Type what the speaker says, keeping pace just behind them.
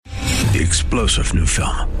The explosive new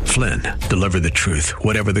film, Flynn, deliver the truth,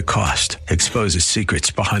 whatever the cost, exposes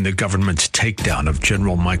secrets behind the government's takedown of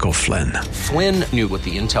General Michael Flynn. Flynn knew what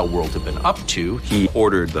the intel world had been up to. He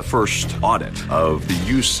ordered the first audit of the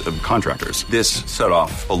use of contractors. This set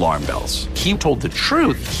off alarm bells. He told the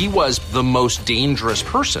truth. He was the most dangerous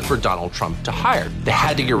person for Donald Trump to hire. They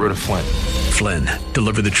had to get rid of Flynn. Flynn,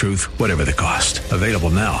 deliver the truth, whatever the cost. Available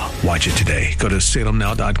now. Watch it today. Go to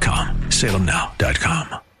salemnow.com.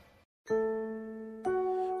 salemnow.com.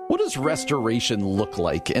 What does restoration look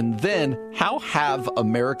like? And then, how have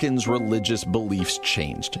Americans' religious beliefs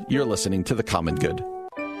changed? You're listening to The Common Good.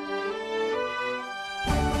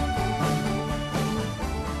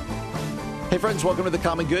 Hey friends, welcome to The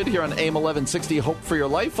Common Good here on AM 1160, Hope for Your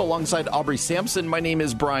Life, alongside Aubrey Sampson. My name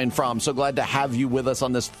is Brian Fromm. So glad to have you with us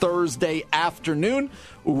on this Thursday afternoon.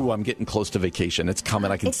 Ooh, I'm getting close to vacation. It's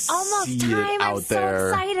coming. I can see it out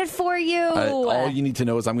there. I'm so excited for you. All you need to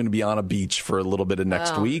know is I'm going to be on a beach for a little bit of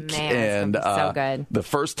next week. Man, and so good. The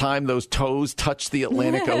first time those toes touch the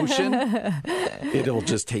Atlantic Ocean, it'll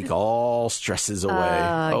just take all stresses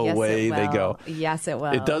away. Away they go. Yes, it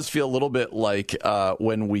will. It does feel a little bit like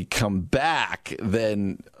when we come back,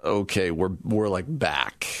 then okay, we're like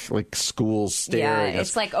back, like school's staring. Yeah,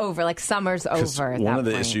 it's like over, like summer's over. One of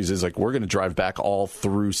the issues is like we're going to drive back all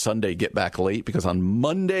through Sunday, get back late because on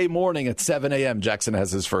Monday morning at 7 a.m. Jackson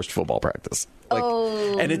has his first football practice. Like,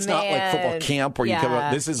 and it's not like football camp where you come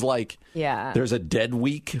up. This is like there's a dead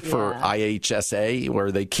week for IHSA where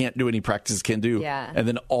they can't do any practice, can do. And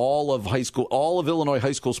then all of Illinois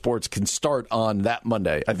high school sports can start on that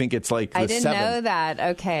Monday. I think it's like the 7th. I didn't know that.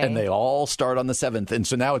 Okay. And they all start on the 7th. And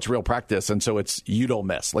so now it's real practice. And so it's you don't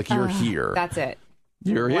miss. Like you're here. That's it.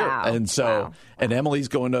 You're here. And so, and Emily's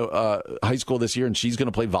going to high school this year and she's going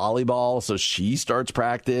to play volleyball. So she starts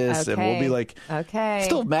practice and we'll be like,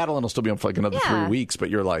 still Madeline will still be on for like another 3 weeks, but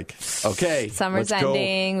you're like, okay, summer's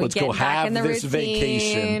ending. Let's go have this routine.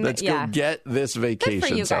 Vacation. Let's go get this vacation. Good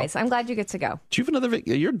for you guys. I'm glad you get to go. Do you have another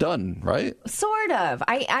you're done, right? Sort of.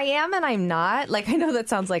 I am and I'm not. Like, I know that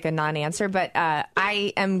sounds like a non-answer, but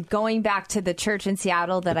I am going back to the church in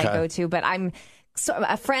Seattle that I go to, but so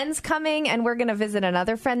a friend's coming, and we're going to visit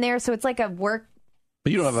another friend there. So it's like a work.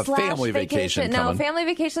 But you don't have a family vacation coming. No, family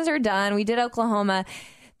vacations are done. We did Oklahoma.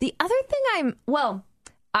 The other thing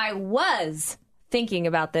I was thinking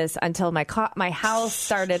about this until my house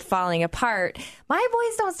started falling apart. My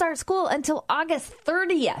boys don't start school until August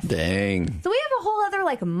 30th. Dang. So we have a whole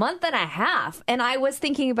other month and a half. And I was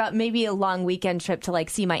thinking about maybe a long weekend trip to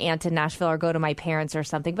see my aunt in Nashville or go to my parents or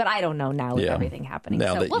something. But I don't know now with everything happening.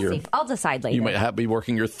 Now so we'll see. I'll decide later. You might be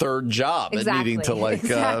working your third job and needing to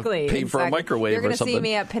pay for a microwave You're or something. You're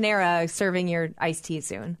going to see me at Panera serving your iced tea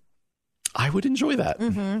soon. I would enjoy that.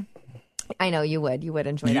 Mm-hmm. I know you would. You would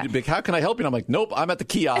enjoy that. How can I help you? And I'm like, nope, I'm at the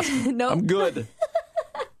kiosk. Nope. I'm good.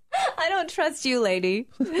 I don't trust you, lady.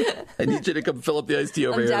 I need you to come fill up the iced tea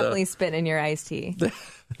over here. I'm definitely spitting your iced tea.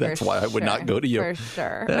 That's why I would not go to you. For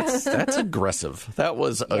sure. That's aggressive. That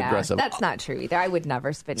was aggressive. That's not true either. I would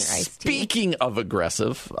never spit in your iced tea. Speaking of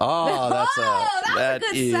aggressive, that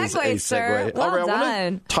is a segue. Sir. Well All right, done. I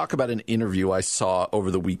want to talk about an interview I saw over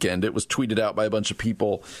the weekend. It was tweeted out by a bunch of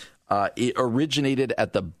people. It originated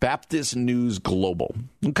at the Baptist News Global.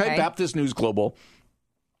 Okay, Baptist News Global.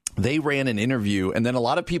 They ran an interview, and then a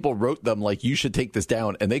lot of people wrote them you should take this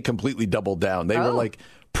down, and they completely doubled down. They were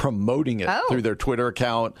promoting it through their Twitter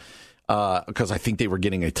account because I think they were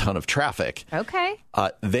getting a ton of traffic. Okay.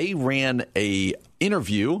 They ran a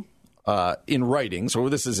interview in writing, so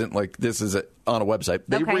this isn't this is on a website.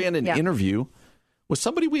 They ran an interview with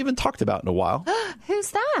somebody we haven't talked about in a while.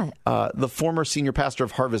 Who's that? The former senior pastor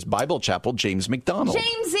of Harvest Bible Chapel, James McDonald.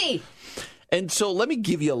 Jamesy! And so let me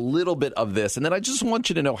give you a little bit of this, and then I just want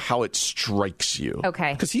you to know how it strikes you.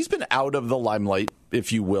 Okay. Because he's been out of the limelight,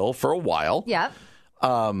 if you will, for a while. Yep.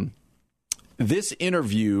 This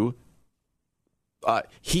interview,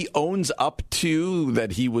 he owns up to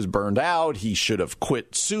that he was burned out. He should have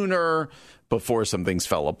quit sooner before some things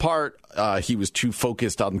fell apart. He was too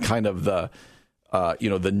focused on kind of the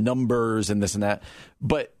numbers and this and that.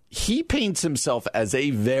 But he paints himself as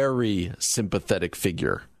a very sympathetic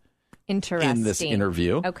figure. Interesting. In this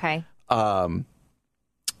interview. Okay.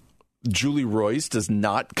 Julie Royce does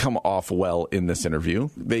not come off well in this interview.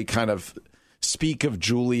 They kind of speak of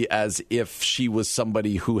Julie as if she was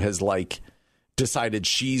somebody who has decided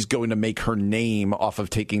she's going to make her name off of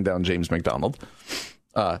taking down James McDonald.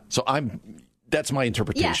 That's my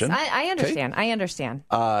interpretation. Yes, I understand. Okay? I understand.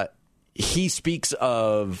 He speaks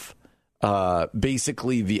of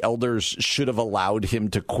basically the elders should have allowed him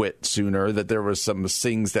to quit sooner, that there was some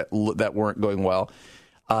things that weren't going well.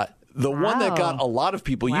 The one that got a lot of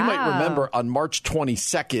people, you might Wow. remember on March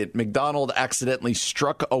 22nd, McDonald accidentally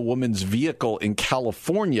struck a woman's vehicle in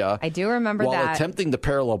California. I do remember while that. attempting to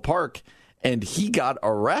parallel park. And he got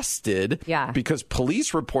arrested because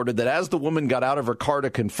police reported that as the woman got out of her car to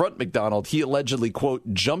confront McDonald, he allegedly, quote,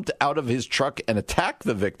 jumped out of his truck and attacked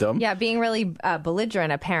the victim. Yeah, being really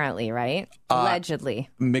belligerent, apparently, right? Allegedly.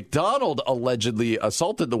 McDonald allegedly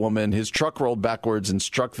assaulted the woman. His truck rolled backwards and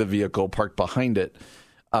struck the vehicle parked behind it.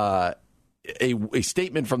 A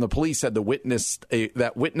statement from the police said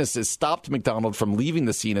that witnesses stopped McDonald from leaving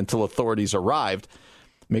the scene until authorities arrived.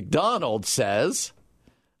 McDonald says,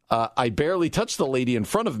 I barely touched the lady in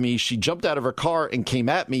front of me. She jumped out of her car and came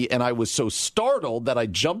at me, and I was so startled that I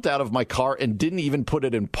jumped out of my car and didn't even put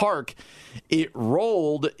it in park. It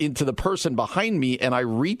rolled into the person behind me, and I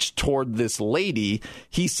reached toward this lady.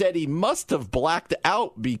 He said he must have blacked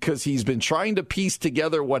out because he's been trying to piece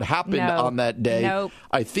together what happened on that day. Nope.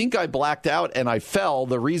 I think I blacked out and I fell.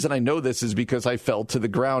 The reason I know this is because I fell to the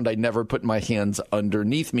ground. I never put my hands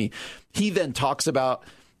underneath me. He then talks about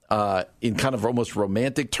in kind of almost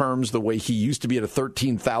romantic terms, the way he used to be at a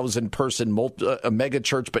 13,000 person a mega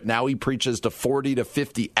church, but now he preaches to 40 to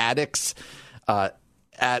 50 addicts at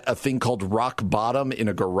a thing called Rock Bottom in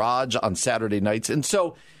a garage on Saturday nights. And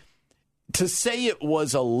so to say it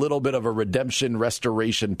was a little bit of a redemption,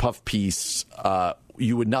 restoration puff piece,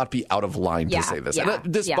 you would not be out of line to say this. And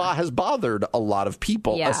this has bothered a lot of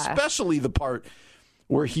people, especially the part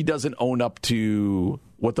where he doesn't own up to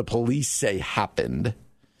what the police say happened.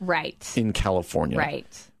 Right. In California. Right.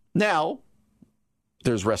 Now,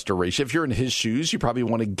 there's restoration. If you're in his shoes, you probably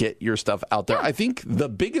want to get your stuff out there. I think the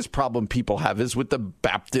biggest problem people have is with the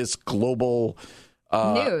Baptist Global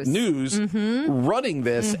News running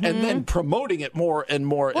this and then promoting it more and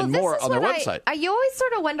more and more on their website. You always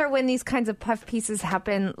sort of wonder when these kinds of puff pieces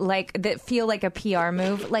happen, like that feel like a PR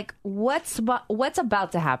move. Like, what's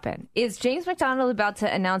about to happen? Is James McDonald about to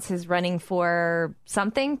announce his running for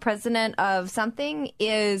something, president of something?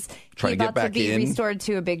 Is he about to be restored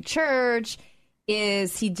to a big church?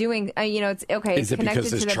 Is he doing, it's okay. Is it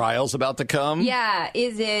because his trial's about to come? Yeah.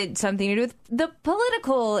 Is it something to do with the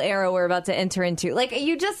political era we're about to enter into? Like,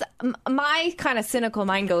 my kind of cynical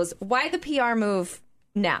mind goes, why the PR move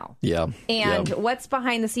now? Yeah. And what's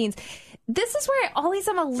behind the scenes? This is where I always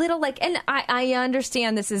am a little like, and I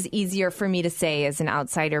understand this is easier for me to say as an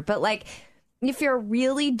outsider, but like, if you're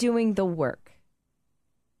really doing the work,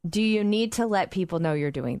 do you need to let people know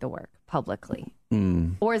you're doing the work publicly?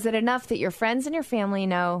 Or is it enough that your friends and your family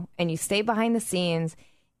know and you stay behind the scenes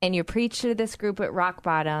and you preach to this group at Rock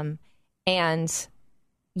Bottom and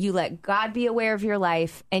you let God be aware of your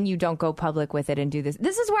life and you don't go public with it and do this?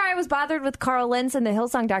 This is where I was bothered with Carl Lentz in the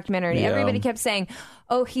Hillsong documentary. And everybody kept saying,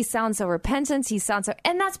 oh, he sounds so repentant. He sounds so...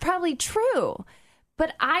 And that's probably true.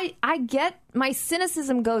 But I get my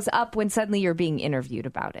cynicism goes up when suddenly you're being interviewed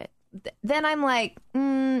about it. Then I'm like,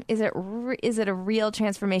 is it a real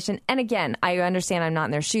transformation? And again, I understand I'm not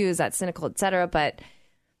in their shoes, that's cynical, etc. But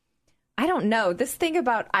I don't know. This thing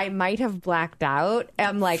about I might have blacked out,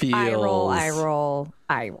 I'm like, I roll.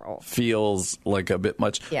 Feels like a bit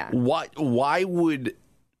much. Yeah. Why would...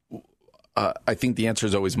 I think the answer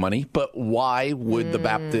is always money, but why would the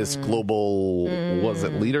Baptist Global, was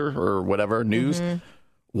it Leader or whatever, News...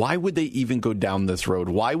 Why would they even go down this road?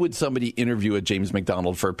 Why would somebody interview a James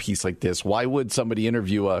McDonald for a piece like this? Why would somebody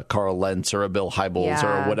interview a Carl Lentz or a Bill Hybels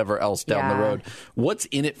or whatever else down the road? What's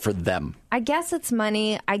in it for them? I guess it's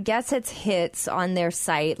money. I guess it's hits on their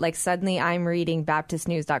site. Like suddenly I'm reading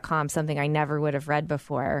BaptistNews.com, something I never would have read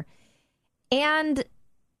before. And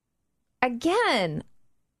again,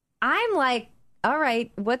 I'm like, all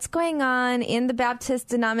right, what's going on in the Baptist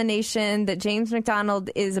denomination that James McDonald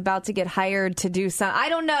is about to get hired to do some? I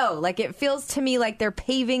don't know. Like, it feels to me like they're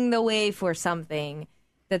paving the way for something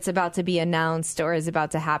that's about to be announced or is about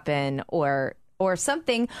to happen or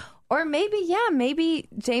something. Or maybe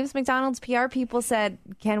James McDonald's PR people said,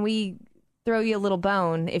 can we throw you a little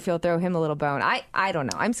bone if you'll throw him a little bone? I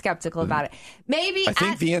don't know. I'm skeptical about it. Maybe. I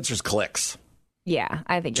think the answer is clicks. Yeah,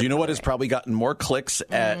 I think. Do you know what has probably gotten more clicks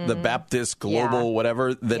at the Baptist Global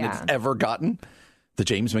whatever than it's ever gotten? The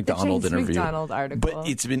James McDonald interview. McDonald article. But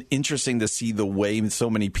it's been interesting to see the way so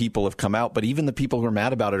many people have come out. But even the people who are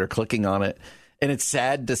mad about it are clicking on it. And it's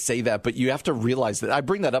sad to say that, but you have to realize that. I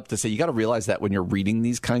bring that up to say you got to realize that when you're reading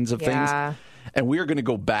these kinds of things. And we are going to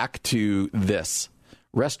go back to this.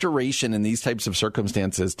 Restoration in these types of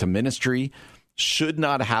circumstances to ministry should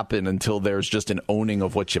not happen until there's just an owning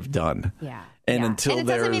of what you've done. Yeah. And until it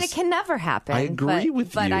doesn't mean it can never happen. I agree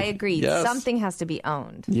with you. But I agree. Yes. Something has to be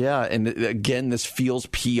owned. Yeah. And again, this feels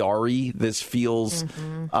PR-y. This feels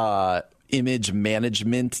image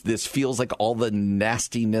management. This feels like all the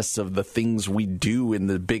nastiness of the things we do in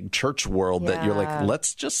the big church world that you're like,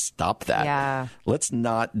 let's just stop that. Yeah. Let's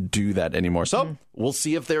not do that anymore. So we'll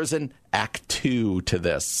see if there's an act 2 to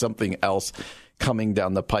this, something else coming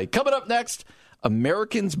down the pike. Coming up next,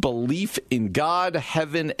 Americans' belief in God,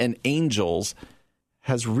 heaven, and angels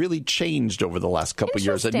has really changed over the last couple of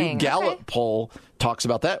years. A new Gallup poll talks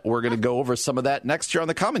about that. We're going to go over some of that next year on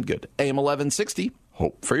The Common Good. AM 1160,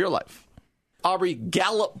 Hope for Your Life. Aubrey,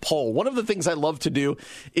 Gallup poll. One of the things I love to do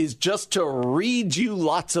is just to read you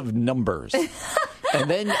lots of numbers. And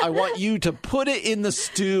then I want you to put it in the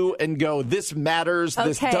stew and go, this matters,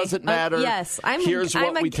 this doesn't matter. Yes. Here's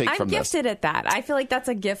what we take from this. I'm gifted at that. I feel like that's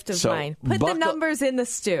a gift of mine. Put the numbers in the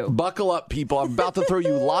stew. Buckle up, people. I'm about to throw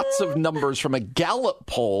you lots of numbers from a Gallup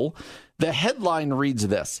poll. The headline reads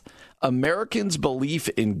this: Americans' belief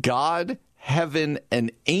in God, heaven,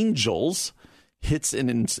 and angels hits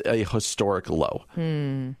a historic low.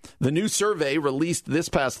 The new survey released this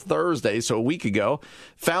past Thursday, so a week ago,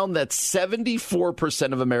 found that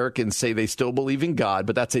 74% of Americans say they still believe in God,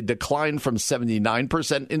 but that's a decline from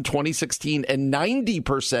 79% in 2016 and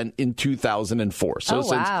 90% in 2004. So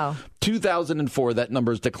since 2004, that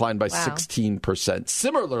number's declined by 16%.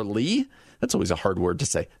 Similarly, that's always a hard word to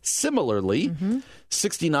say. Similarly,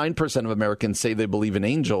 69% of Americans say they believe in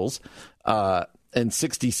angels, and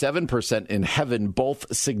 67% in heaven,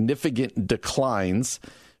 both significant declines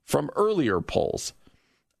from earlier polls.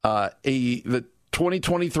 The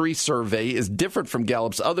 2023 survey is different from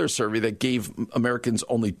Gallup's other survey that gave Americans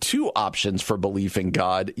only 2 options for belief in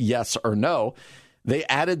God, yes or no. They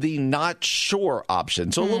added the not sure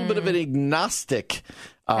option, so a little bit of an agnostic,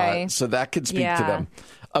 so that could speak to them.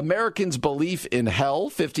 Americans' belief in hell,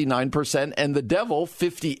 59%, and the devil,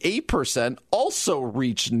 58%, also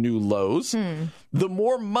reached new lows. The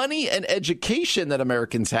more money and education that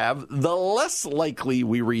Americans have, the less likely,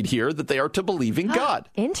 we read here, that they are to believe in God.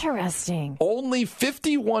 Interesting. Only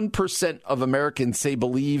 51% of Americans say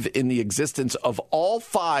believe in the existence of all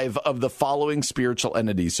 5 of the following spiritual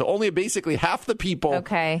entities. So only basically half the people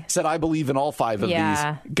said, I believe in all 5 of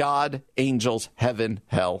these: God, angels, heaven,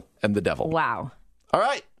 hell, and the devil. Wow. All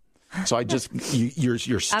right. So I just, you're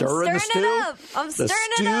stirring the stew. I'm stirring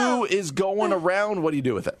it up. The stew is going around. What do you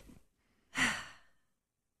do with it?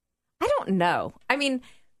 I don't know. I mean,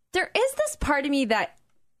 there is this part of me that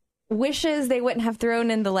wishes they wouldn't have thrown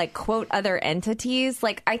in the, like, quote, other entities.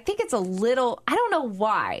 Like, I think it's a little, I don't know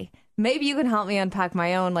why. Maybe you can help me unpack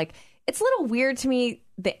my own. Like, it's a little weird to me,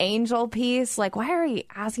 the angel piece. Like, why are you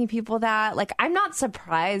asking people that? Like, I'm not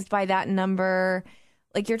surprised by that number.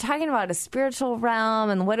 Like, you're talking about a spiritual realm,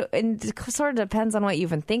 and it sort of depends on what you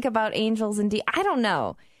even think about angels. And I don't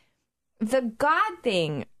know. The God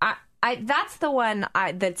thing, that's the one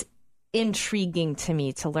that's intriguing to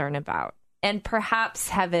me to learn about, and perhaps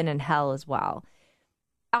heaven and hell as well.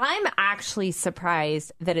 I'm actually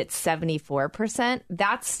surprised that it's 74%.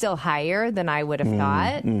 That's still higher than I would have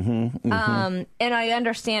thought. And I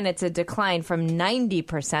understand it's a decline from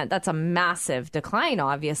 90%. That's a massive decline,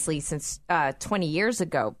 obviously, since 20 years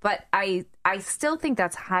ago. But I still think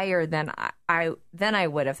that's higher than I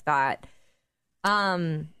would have thought. I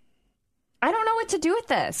don't know what to do with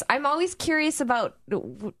this. I'm always curious about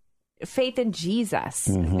faith in Jesus,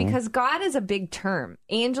 because God is a big term.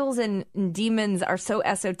 Angels and demons are so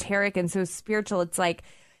esoteric and so spiritual. It's like,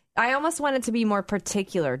 I almost want it to be more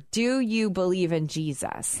particular. Do you believe in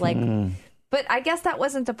Jesus? Like, but I guess that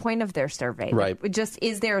wasn't the point of their survey. Right. Like, just,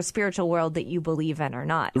 is there a spiritual world that you believe in or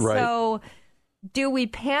not? Right. So do we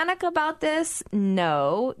panic about this?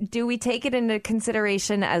 No. Do we take it into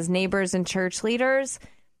consideration as neighbors and church leaders?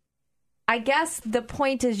 I guess the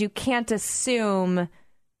point is, you can't assume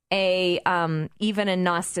even a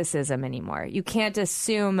Gnosticism anymore. You can't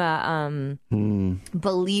assume a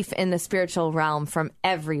belief in the spiritual realm from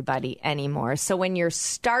everybody anymore. So when you're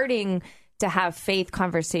starting to have faith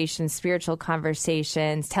conversations, spiritual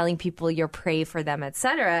conversations, telling people you'll pray for them,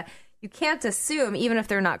 etc., you can't assume, even if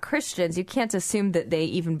they're not Christians, you can't assume that they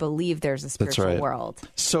even believe there's a spiritual world.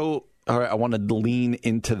 So, all right, I want to lean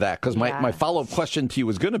into that, because my follow-up question to you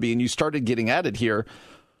was going to be, and you started getting at it here,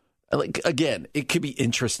 like, again, it could be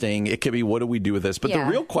interesting. It could be, what do we do with this? But the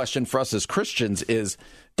real question for us as Christians is,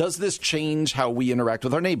 does this change how we interact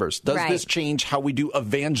with our neighbors? Does this change how we do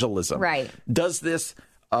evangelism? Right. Does this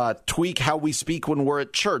tweak how we speak when we're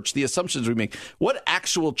at church, the assumptions we make? What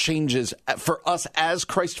actual changes for us as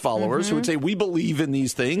Christ followers who would say, we believe in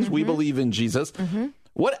these things, we believe in Jesus?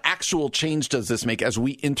 What actual change does this make as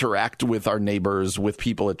we interact with our neighbors, with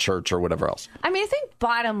people at church or whatever else? I mean, I think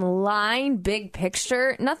bottom line, big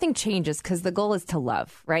picture, nothing changes because the goal is to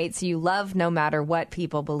love, right? So you love no matter what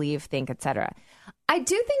people believe, think, etc. I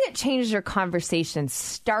do think it changes your conversation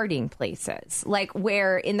starting places, like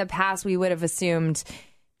where in the past we would have assumed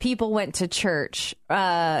people went to church.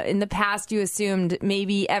 In the past, you assumed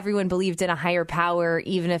maybe everyone believed in a higher power,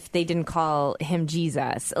 even if they didn't call him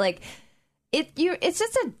Jesus. Like, it's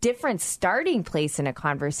just a different starting place in a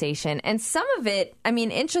conversation. And some of it, I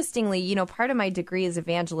mean, interestingly, part of my degree is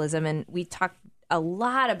evangelism, and we talked a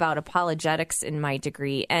lot about apologetics in my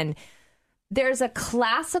degree. And there's a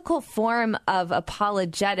classical form of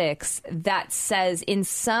apologetics that says in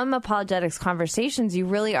some apologetics conversations, you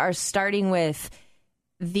really are starting with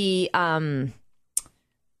the,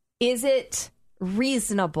 is it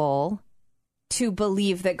reasonable to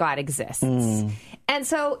believe that God exists? And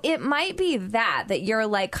so it might be that you're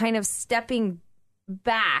like kind of stepping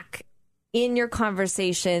back in your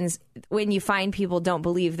conversations when you find people don't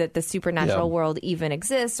believe that the supernatural world even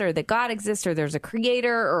exists, or that God exists, or there's a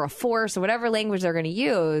creator or a force, or whatever language they're going to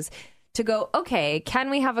use, to go, okay, can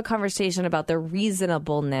we have a conversation about the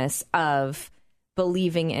reasonableness of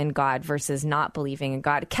believing in God versus not believing in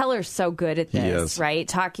God? Keller's so good at this, right?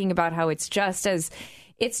 Talking about how it's just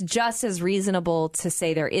as reasonable to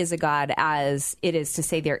say there is a God as it is to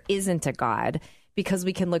say there isn't a God, because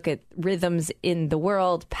we can look at rhythms in the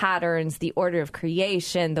world, patterns, the order of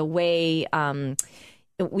creation, the way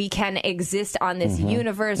we can exist on this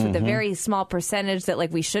universe with a very small percentage that,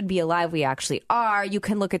 like, we should be alive, we actually are. You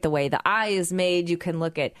can look at the way the eye is made. You can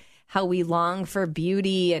look at how we long for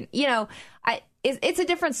beauty. And, it's a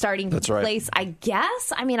different starting place, I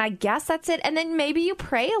guess. I mean, I guess that's it. And then maybe you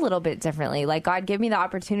pray a little bit differently. Like, God, give me the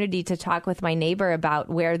opportunity to talk with my neighbor about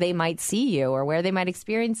where they might see you or where they might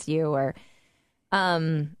experience you. Or, I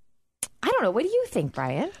don't know. What do you think,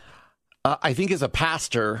 Brian? I think as a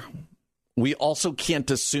pastor, we also can't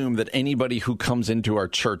assume that anybody who comes into our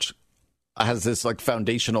church has this like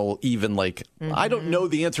foundational, even like, I don't know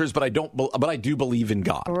the answers, but I do believe in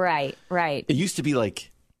God. Right. It used to be like,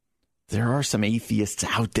 there are some atheists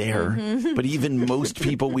out there, but even most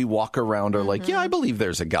people we walk around are like, yeah, I believe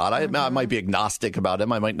there's a God. I might be agnostic about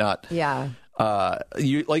him. I might not. Yeah.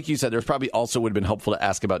 Like you said, there's probably also would have been helpful to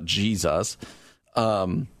ask about Jesus.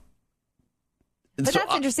 But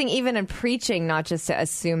that's interesting, even in preaching, not just to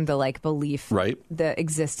assume the belief, right? The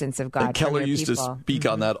existence of God. And Keller used to speak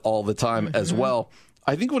on that all the time as well.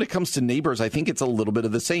 I think when it comes to neighbors, I think it's a little bit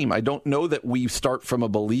of the same. I don't know that we start from a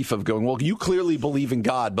belief of going, well, you clearly believe in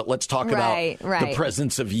God, but let's talk about the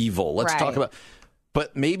presence of evil. Let's talk about,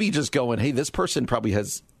 but maybe just going, hey, this person probably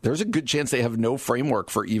there's a good chance they have no framework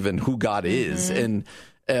for even who God is and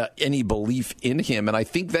any belief in him. And I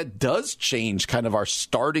think that does change kind of our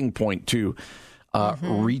starting point to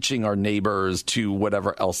reaching our neighbors, to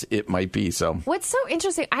whatever else it might be. So what's so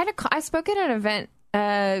interesting, I spoke at an event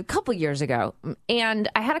a couple years ago, and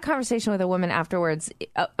I had a conversation with a woman afterwards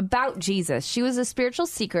about Jesus. She was a spiritual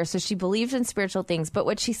seeker, so she believed in spiritual things. But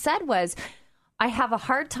what she said was, I have a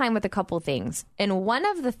hard time with a couple things. And one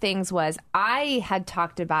of the things was I had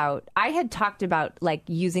talked about like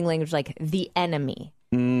using language like the enemy,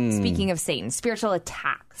 speaking of Satan, spiritual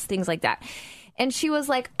attacks, things like that. And she was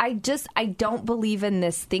like, I don't believe in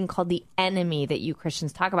this thing called the enemy that you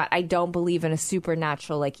Christians talk about. I don't believe in a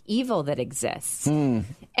supernatural like evil that exists. And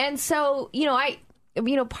so,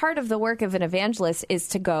 part of the work of an evangelist is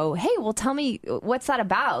to go, hey, well, tell me, what's that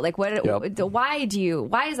about? Like, why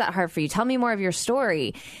is that hard for you? Tell me more of your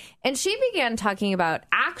story. And she began talking about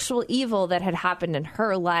actual evil that had happened in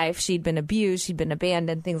her life. She'd been abused, she'd been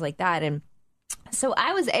abandoned, things like that. And so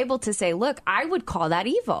I was able to say, look, I would call that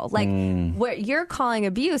evil. Like what you're calling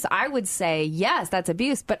abuse, I would say, yes, that's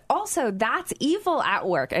abuse. But also that's evil at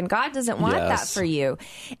work. And God doesn't want that for you.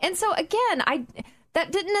 And so, again,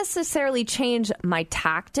 that didn't necessarily change my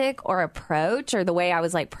tactic or approach or the way I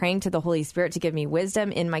was like praying to the Holy Spirit to give me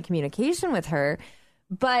wisdom in my communication with her.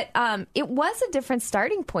 But it was a different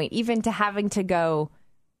starting point, even to having to go,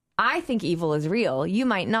 I think evil is real. You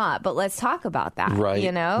might not, but let's talk about that. Right.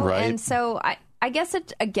 And so I guess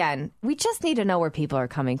we just need to know where people are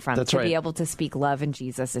coming from be able to speak love and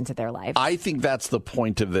Jesus into their lives. I think that's the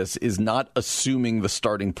point of this, is not assuming the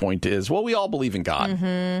starting point is, well, we all believe in God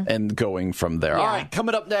and going from there. Yeah. All right,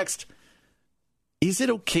 coming up next, is it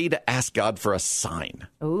okay to ask God for a sign?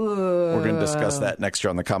 Ooh. We're going to discuss that next year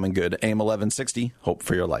on The Common Good. AM 1160, Hope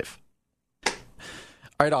for Your Life. All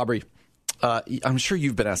right, Aubrey, I'm sure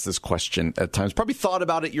you've been asked this question at times, probably thought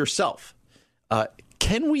about it yourself.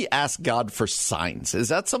 can we ask God for signs? Is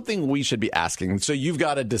that something we should be asking? So you've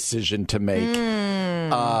got a decision to make.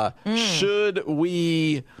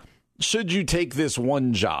 Should you take this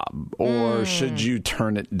one job, or should you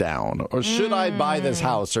turn it down, or should I buy this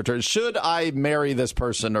house, or should I marry this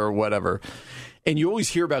person, or whatever? And you always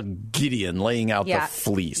hear about Gideon laying out the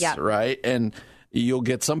fleece, right? And you'll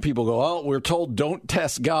get some people go, oh, we're told don't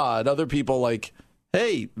test God. Other people like,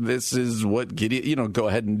 hey, this is what Gideon, go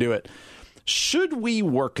ahead and do it. Should we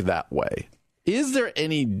work that way? Is there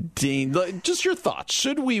any just your thoughts?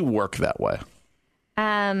 Should we work that way?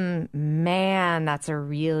 Man, that's a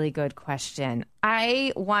really good question.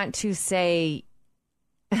 I want to say,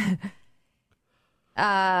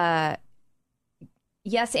 yes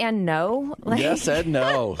and no. Yes and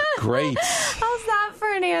no. Great. How's that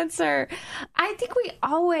for an answer? I think we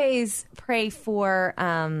always pray for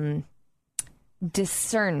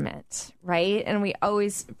discernment, right? And we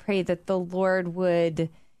always pray that the Lord would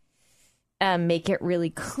make it really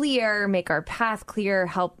clear, make our path clear,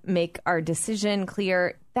 help make our decision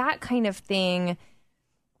clear, that kind of thing.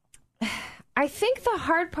 I think the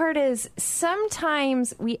hard part is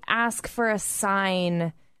sometimes we ask for a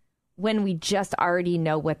sign when we just already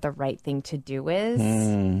know what the right thing to do is.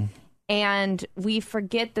 And we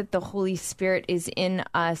forget that the Holy Spirit is in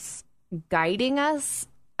us, guiding us.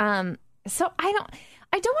 So I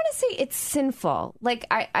don't want to say it's sinful.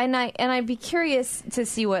 I'd be curious to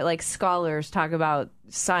see what scholars talk about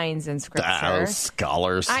signs in Scripture.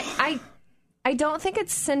 Scholars. I don't think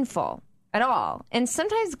it's sinful at all. And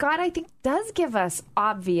sometimes God, I think, does give us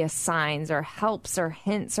obvious signs or helps or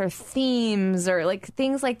hints or themes or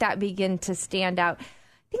things like that begin to stand out. I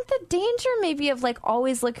think the danger maybe of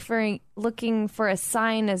always looking for a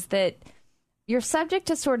sign is that you're subject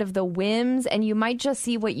to sort of the whims, and you might just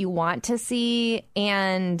see what you want to see.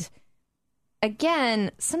 And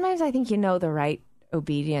again, sometimes I think the right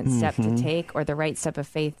obedient step to take, or the right step of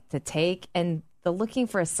faith to take, and the looking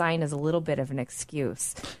for a sign is a little bit of an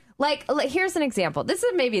excuse. Here's an example. This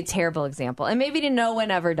is maybe a terrible example, and maybe no one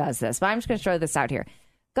ever does this, but I'm just going to throw this out here.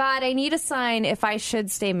 God, I need a sign if I should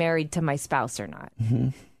stay married to my spouse or not.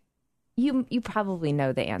 You probably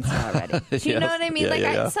know the answer already. Do you know what I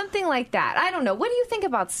mean? Something like that. I don't know. What do you think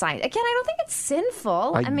about signs? Again, I don't think it's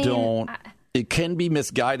sinful. I mean, it can be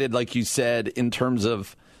misguided, like you said, in terms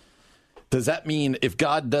of, does that mean if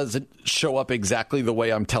God doesn't show up exactly the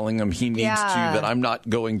way I'm telling him he needs to, that I'm not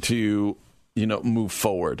going to, move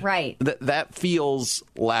forward? Right. That feels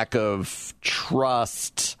lack of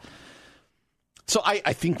trust. So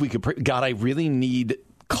I think we could pray, God, I really need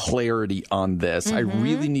clarity on this. I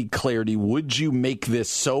really need clarity. Would you make this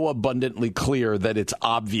so abundantly clear that it's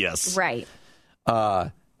obvious? Right.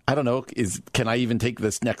 I don't know. Can I even take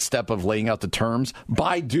this next step of laying out the terms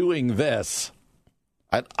by doing this?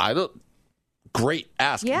 I don't. Great,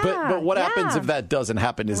 ask. But what happens if that doesn't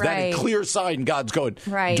happen? Is that a clear sign God's going,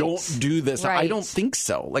 don't do this? I don't think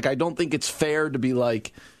so. I don't think it's fair to be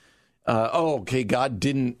okay, God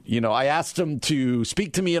didn't, I asked him to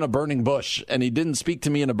speak to me in a burning bush, and he didn't speak to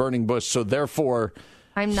me in a burning bush, so therefore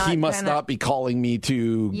he must not be calling me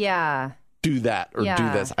to do that or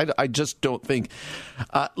do this. I just don't think.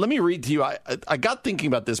 Let me read to you. I got thinking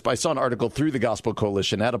about this, but I saw an article through the Gospel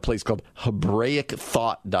Coalition at a place called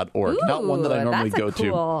HebraicThought.org. Not one that I normally go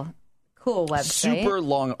to. Cool website. Super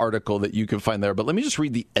long article that you can find there, but let me just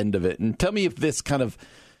read the end of it and tell me if this kind of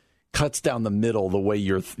cuts down the middle the way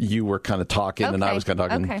you were kind of talking and I was kind of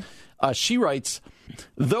talking. Okay. She writes,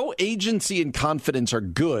 though agency and confidence are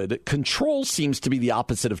good, control seems to be the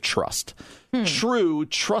opposite of trust. True,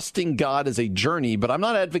 trusting God is a journey, but I'm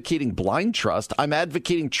not advocating blind trust. I'm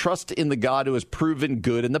advocating trust in the God who has proven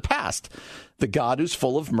good in the past. The God who's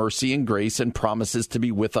full of mercy and grace and promises to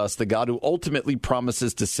be with us. The God who ultimately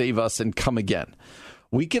promises to save us and come again.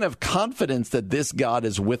 We can have confidence that this God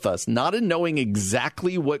is with us, not in knowing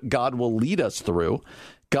exactly what God will lead us through.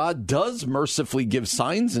 God does mercifully give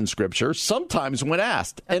signs in Scripture, sometimes when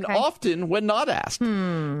asked, and often when not asked.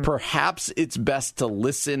 Perhaps it's best to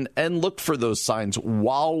listen and look for those signs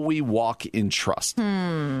while we walk in trust.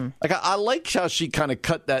 I like how she kind of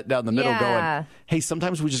cut that down the middle, going, hey,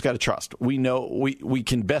 sometimes we just got to trust. We know we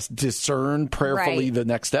can best discern prayerfully the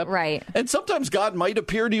next step. Right. And sometimes God might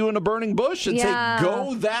appear to you in a burning bush and say,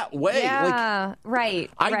 go that way. Yeah.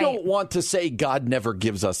 I don't want to say God never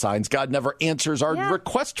gives us signs. God never answers our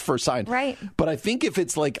request for sign. Right. But I think if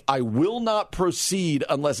it's I will not proceed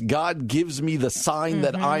unless God gives me the sign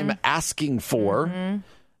that I'm asking for,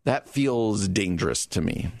 that feels dangerous to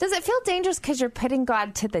me. Does it feel dangerous because you're putting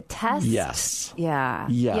God to the test? Yes. Yeah.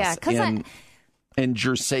 Yes. Yeah. And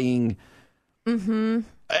you're saying,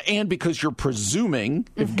 And because you're presuming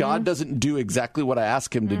if God doesn't do exactly what I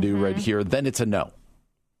ask him to do right here, then it's a no.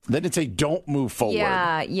 Then it's a don't move forward.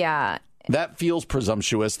 Yeah. That feels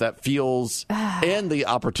presumptuous. That feels, and the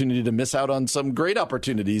opportunity to miss out on some great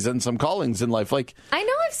opportunities and some callings in life. Like, I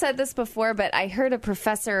know I've said this before, but I heard a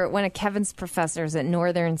professor, one of Kevin's professors at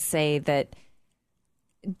Northern, say that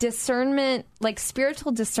discernment, like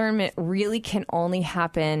spiritual discernment, really can only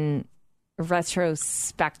happen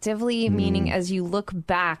retrospectively, meaning as you look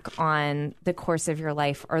back on the course of your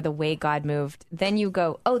life or the way God moved, then you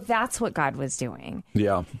go, oh, that's what God was doing.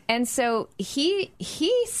 Yeah. And so he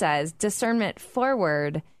says discernment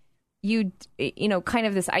forward, you know, kind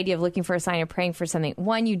of this idea of looking for a sign or praying for something.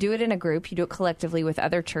 One, you do it in a group, you do it collectively with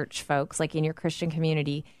other church folks, like in your Christian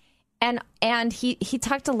community. And he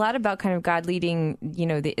talked a lot about kind of God leading, you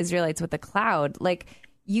know, the Israelites with the cloud. Like,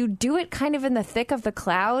 you do it kind of in the thick of the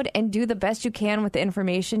cloud and do the best you can with the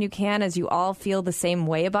information you can as you all feel the same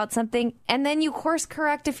way about something. And then you course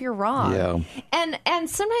correct if you're wrong. Yeah. And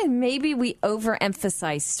sometimes maybe we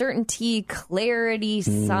overemphasize certainty, clarity,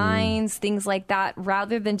 signs, things like that,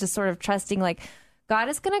 rather than just sort of trusting like God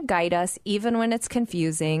is going to guide us even when it's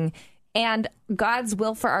confusing. And God's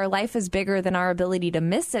will for our life is bigger than our ability to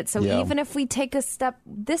miss it. So even if we take a step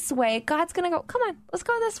this way, God's going to go, come on, let's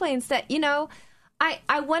go this way instead. You know,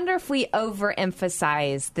 I wonder if we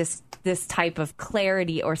overemphasize this type of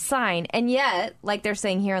clarity or sign. And yet, like they're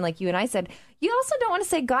saying here, and like you and I said, you also don't want to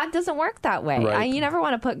say God doesn't work that way. Right. You never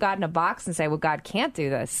want to put God in a box and say, well, God can't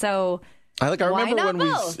do this. So I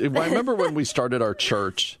remember when we started our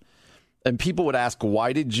church. And people would ask,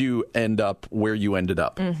 why did you end up where you ended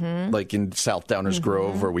up? Like in South Downers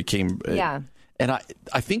Grove, where we came. Yeah. And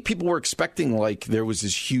I think people were expecting, like, there was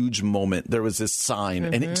this huge moment. There was this sign.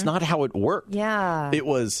 And it's not how it worked. Yeah. It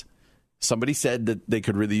was, somebody said that they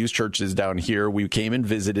could really use churches down here. We came and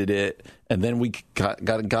visited it. And then we got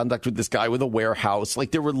in contact with this guy with a warehouse. Like,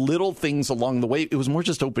 there were little things along the way. It was more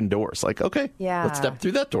just open doors. Like, okay, let's step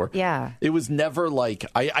through that door. Yeah. It was never like,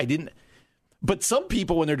 I didn't. But some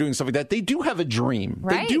people, when they're doing stuff like that, they do have a dream.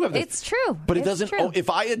 Right. They do have it's true. But it it's doesn't. True. Oh, if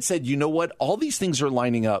I had said, you know what, all these things are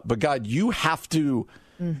lining up, but God, you have to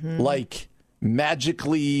like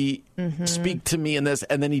magically speak to me in this,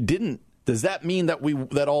 and then he didn't. Does that mean that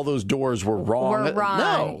that all those doors were wrong? We're wrong.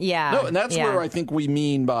 No. Yeah. No, and that's where I think we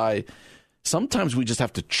mean by sometimes we just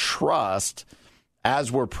have to trust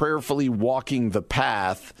as we're prayerfully walking the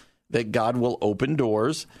path that God will open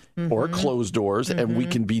doors or close doors, and we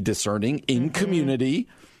can be discerning in community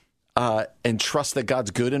and trust that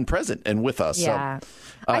God's good and present and with us. Yeah. So,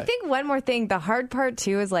 I think one more thing, the hard part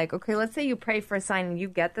too is like, okay, let's say you pray for a sign and you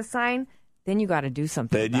get the sign, then you got to do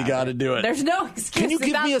something. Then you got to do it. There's no excuse. Can you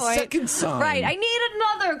give me a point. second sign? Right. I need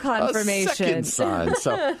another confirmation. A second sign.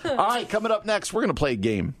 So, all right, coming up next, we're going to play a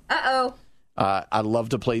game. Uh-oh. I love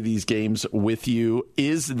to play these games with you.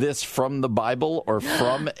 Is this from the Bible or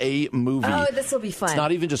from a movie? Oh, this will be fun. It's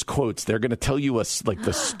not even just quotes. They're going to tell you like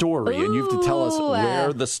the story, and you have to tell us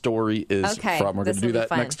where the story is from. We're going to do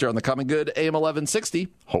that next year on The Common Good, AM 1160.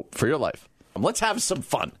 Hope for your life. Let's have some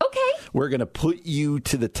fun. Okay. We're going to put you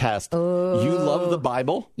to the test. Oh. You love the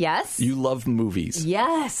Bible. Yes. You love movies.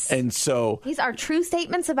 Yes. And so these are true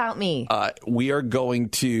statements about me. We are going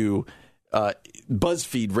to...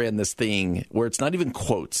 BuzzFeed ran this thing where it's not even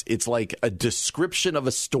quotes. It's like a description of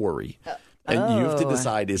a story. And you have to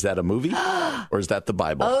decide, is that a movie or is that the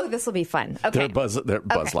Bible? Oh, this will be fun. Okay. Their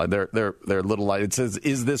buzz line, their little line. It says,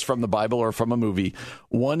 is this from the Bible or from a movie?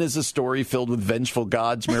 One is a story filled with vengeful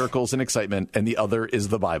gods, miracles, and excitement, and the other is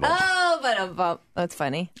the Bible. Oh, but that's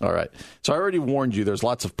funny. All right. So I already warned you, there's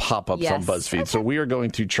lots of pop-ups on BuzzFeed. Okay. So we are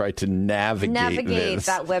going to try to navigate this.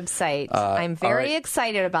 That website. I'm very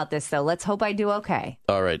excited about this, though. Let's hope I do okay.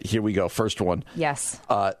 All right. Here we go. First one. Yes.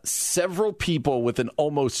 Several people with an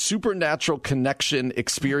almost supernatural connection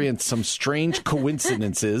experience some strange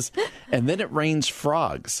coincidences, and then it rains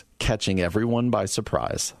frogs, catching everyone by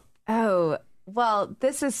surprise. Oh, well,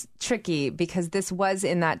 this is tricky because this was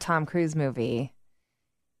in that Tom Cruise movie.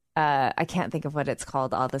 I can't think of what it's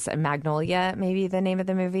called. All this Magnolia, maybe the name of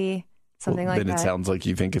the movie, something like that. Then it sounds like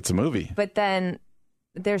you think it's a movie. But then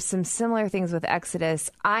there's some similar things with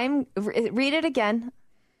Exodus. Read it again.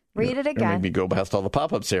 Read it again. Make me go past all the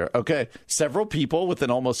pop-ups here. Okay. Several people with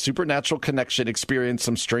an almost supernatural connection experience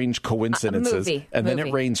some strange coincidences. Then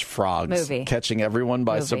it rains frogs, catching everyone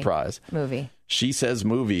by surprise. Movie. She says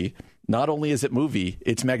movie. Not only is it movie,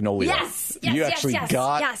 it's Magnolia. Yes. You actually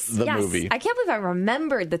got the movie. I can't believe I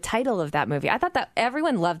remembered the title of that movie. I thought that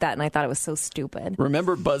everyone loved that, and I thought it was so stupid.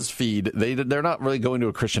 Remember BuzzFeed, they're not really going to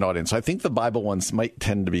a Christian audience. I think the Bible ones might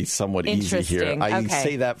tend to be somewhat easy here. I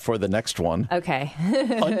say that for the next one. Okay.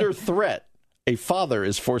 Under threat, A father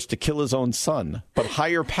is forced to kill his own son, but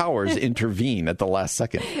higher powers intervene at the last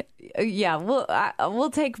second. Yeah, I'll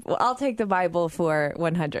take the Bible for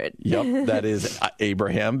 100. Yep, that is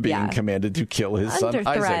Abraham being commanded to kill his son Isaac.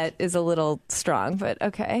 Under threat is a little strong, but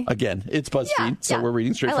okay. Again, it's BuzzFeed, so we're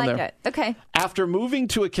reading straight from there. I like it. Okay. After moving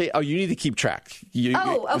to you need to keep track.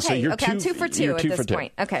 Okay. So you're I'm 2 for 2 at this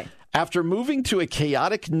point. Okay. After moving to a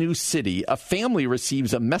chaotic new city, a family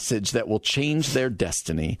receives a message that will change their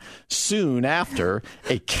destiny. Soon after,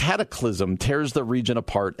 a cataclysm tears the region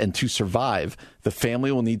apart, and to survive, the family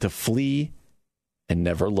will need to flee and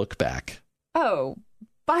never look back. Oh,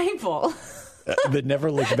 Bible. The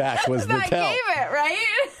never look back was the tell. Gave it, right?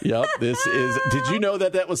 Yep, this is. Did you know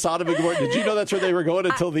that was Sodom and Gomorrah? Did you know that's where they were going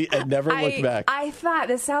until the and never look back? I thought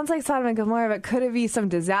this sounds like Sodom and Gomorrah, but could it be some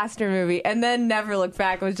disaster movie? And then Never Look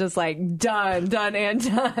Back was just like done and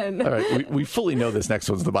done. All right, we fully know this next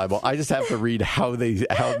one's the Bible. I just have to read how they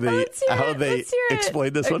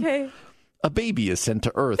explain this one. A baby is sent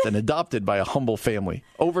to Earth and adopted by a humble family.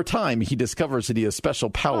 Over time, he discovers that he has special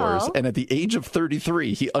powers, and at the age of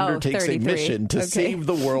 33, he undertakes a mission to save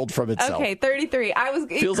the world from itself. Okay, 33.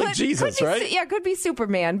 Feels like Jesus, right? Yeah, could be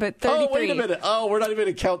Superman, but 33. Oh, wait a minute. Oh, we're not even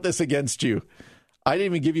going to count this against you. I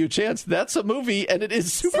didn't even give you a chance. That's a movie, and it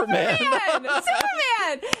is Superman. Superman.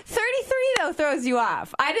 33 though throws you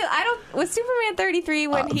off. I don't. Was Superman 33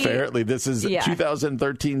 when he? Apparently, this is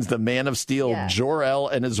 2013's The Man of Steel. Yeah. Jor-El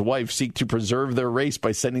and his wife seek to preserve their race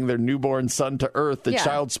by sending their newborn son to Earth. The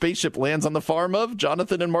child spaceship lands on the farm of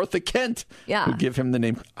Jonathan and Martha Kent, who give him the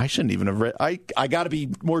name. I shouldn't even have read. I got to be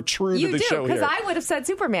more true to the show here. Because I would have said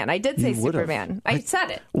Superman. I did say Superman. I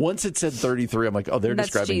said it. Once it said 33, I'm like, oh, they're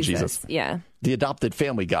describing Jesus. Yeah. The adopted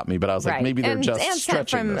family got me, but I was like, maybe they're just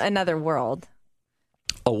stretching from another world.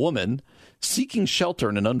 A woman seeking shelter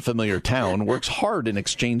in an unfamiliar town works hard in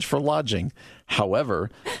exchange for lodging.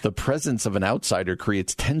 However, the presence of an outsider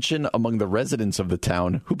creates tension among the residents of the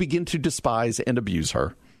town who begin to despise and abuse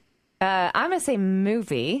her. I'm going to say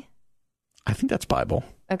movie. I think that's Bible.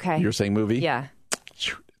 Okay. You're saying movie? Yeah.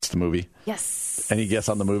 It's the movie. Yes. Any guess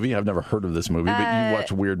on the movie? I've never heard of this movie, but you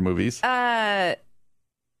watch weird movies. The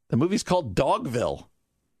movie's called Dogville.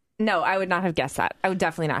 No, I would not have guessed that. I would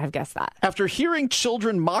definitely not have guessed that. After hearing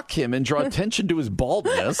children mock him and draw attention to his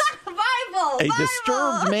baldness, a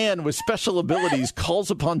disturbed man with special abilities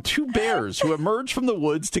calls upon two bears who emerge from the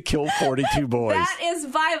woods to kill 42 boys. That is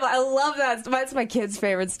Bible. I love that. That's my kid's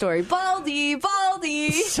favorite story. Baldy.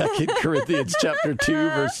 2 Corinthians chapter 2,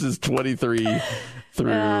 verses 23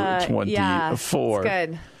 through 24. Yeah, it's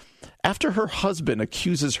good. After her husband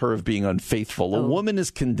accuses her of being unfaithful, a woman is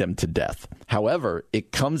condemned to death. However,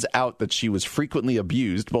 it comes out that she was frequently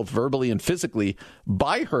abused, both verbally and physically,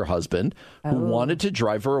 by her husband, who wanted to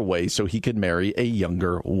drive her away so he could marry a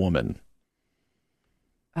younger woman.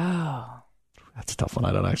 Oh. That's a tough one.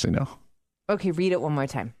 I don't actually know. Okay, read it one more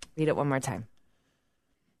time.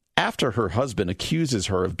 After her husband accuses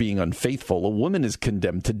her of being unfaithful, a woman is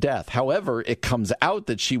condemned to death. However, it comes out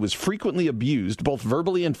that she was frequently abused, both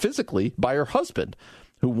verbally and physically, by her husband,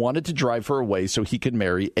 who wanted to drive her away so he could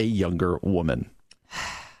marry a younger woman.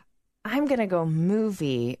 I'm going to go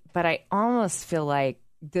movie, but I almost feel like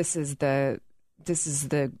this is the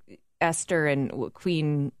Esther and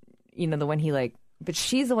Queen, the one he but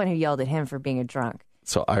she's the one who yelled at him for being a drunk.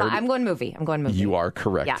 So I'm going movie. You are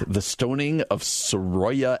correct. Yeah. The stoning of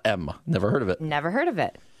Soroya M. Never heard of it. Never heard of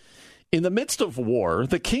it. In the midst of war,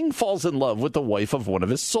 the king falls in love with the wife of one of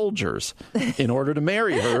his soldiers. In order to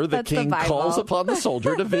marry her, the king calls upon the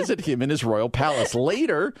soldier to visit him in his royal palace.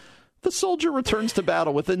 Later, the soldier returns to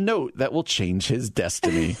battle with a note that will change his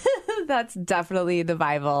destiny. That's definitely the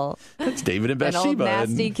Bible. That's David and Bathsheba. An old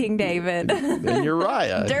nasty King David. And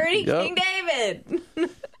Uriah. Dirty King David.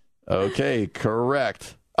 Okay,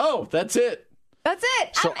 correct. Oh, that's it. That's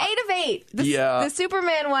it. So, I'm 8 of 8. The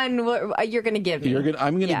Superman one, you're going to give me.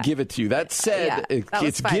 I'm going to give it to you. That said,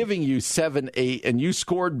 it's giving you 7, 8, and you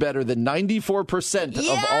scored better than 94%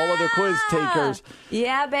 of all other quiz takers.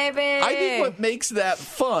 Yeah, baby. I think what makes that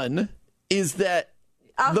fun is that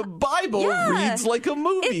the Bible reads like a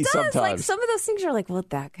movie it does. Sometimes. Like some of those things are like, well,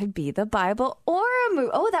 that could be the Bible or a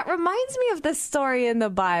movie. Oh, that reminds me of the story in the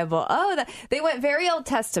Bible. Oh, they went very Old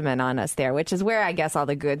Testament on us there, which is where I guess all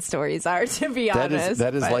the good stories are, to be honest.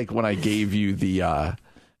 That is like when I gave you the...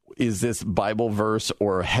 is this Bible verse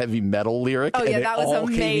or heavy metal lyric? Oh, yeah, that was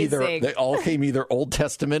amazing. They all came either Old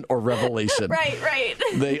Testament or Revelation. Right.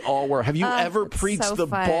 They all were. Have you ever preached the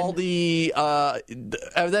baldy, that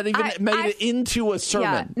even made it into a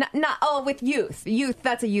sermon? Yeah, with youth.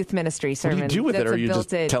 That's a youth ministry sermon. What do you do with it, or you just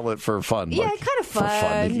tell it for fun? Yeah, kind of fun. For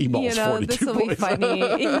fun. He mauls 42 this will be funny.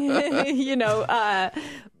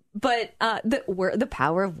 But the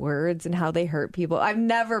power of words and how they hurt people. I've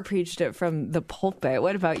never preached it from the pulpit.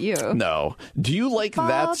 What about you? No. Do you like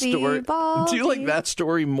that story? Do you like that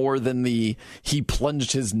story more than he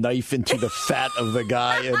plunged his knife into the fat of the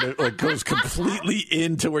guy and it goes completely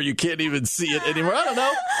into where you can't even see it anymore? I don't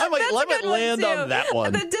know. I might land on that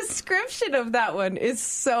one. The description of that one is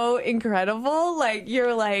so incredible. Like,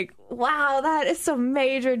 you're like, wow, that is some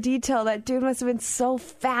major detail. That dude must have been so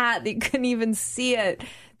fat that you couldn't even see it.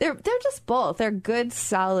 They're just both. They're good,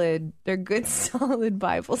 solid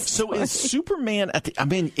Bible stories. So is Superman at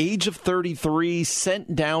the age of 33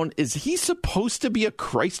 sent down? Is he supposed to be a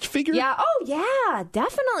Christ figure? Yeah. Oh, yeah.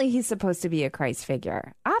 Definitely, he's supposed to be a Christ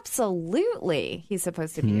figure. Absolutely, he's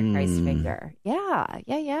supposed to be a Christ figure.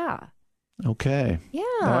 Yeah. Okay. Yeah.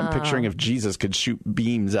 Now I'm picturing if Jesus could shoot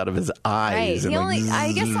beams out of his eyes. Right.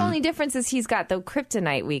 I guess the only difference is he's got the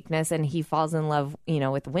kryptonite weakness and he falls in love,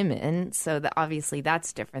 with women. So obviously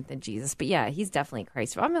that's different than Jesus. But yeah, he's definitely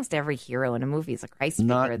Christ. Almost every hero in a movie is a Christ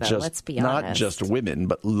figure, though. Let's be honest. Not just women,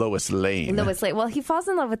 but Lois Lane. Well, he falls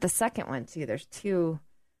in love with the second one, too.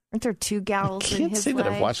 Aren't there two gals in his life? I can't say that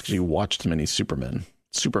I've watched because you watched many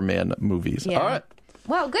Superman movies. Yeah. All right.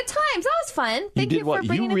 Well, good times. That was fun. Thank you for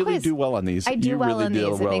bringing You really do well on these. I do well on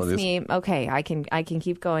these. It makes me okay. I can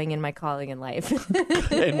keep going in my calling in life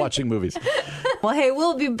and watching movies. Well, hey,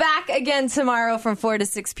 we'll be back again tomorrow from 4 to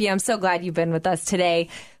 6 p.m. So glad you've been with us today.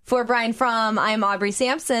 For Brian Fromm, I'm Aubrey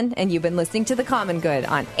Sampson, and you've been listening to The Common Good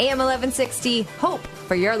on AM 1160. Hope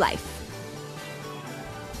for your life.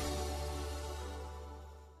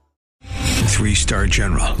 3-star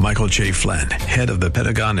General Michael J. Flynn, head of the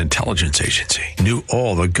Pentagon Intelligence Agency, knew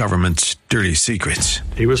all the government's dirty secrets.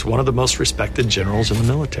 He was one of the most respected generals in the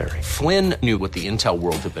military. Flynn knew what the intel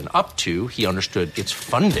world had been up to. He understood its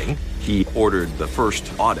funding. He ordered the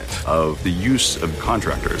first audit of the use of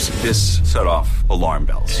contractors. This set off alarm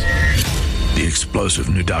bells. The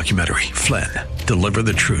explosive new documentary, Flynn, Deliver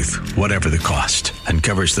the Truth, Whatever the Cost,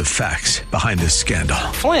 uncovers the facts behind this scandal.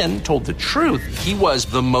 Flynn told the truth. He was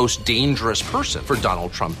the most dangerous person for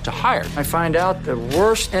Donald Trump to hire. I find out the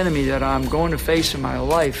worst enemy that I'm going to face in my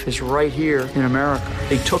life is right here in America.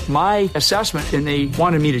 They took my assessment and they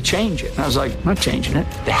wanted me to change it. And I was like, I'm not changing it.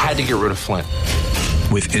 They had to get rid of Flynn.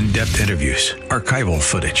 With in-depth interviews, archival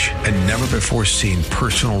footage, and never-before-seen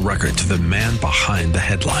personal records of the man behind the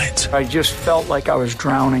headlines. I just felt like I was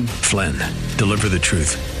drowning. Flynn, Deliver the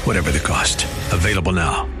Truth, Whatever the Cost. Available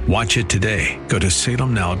now. Watch it today. Go to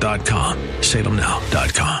salemnow.com.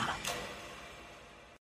 salemnow.com.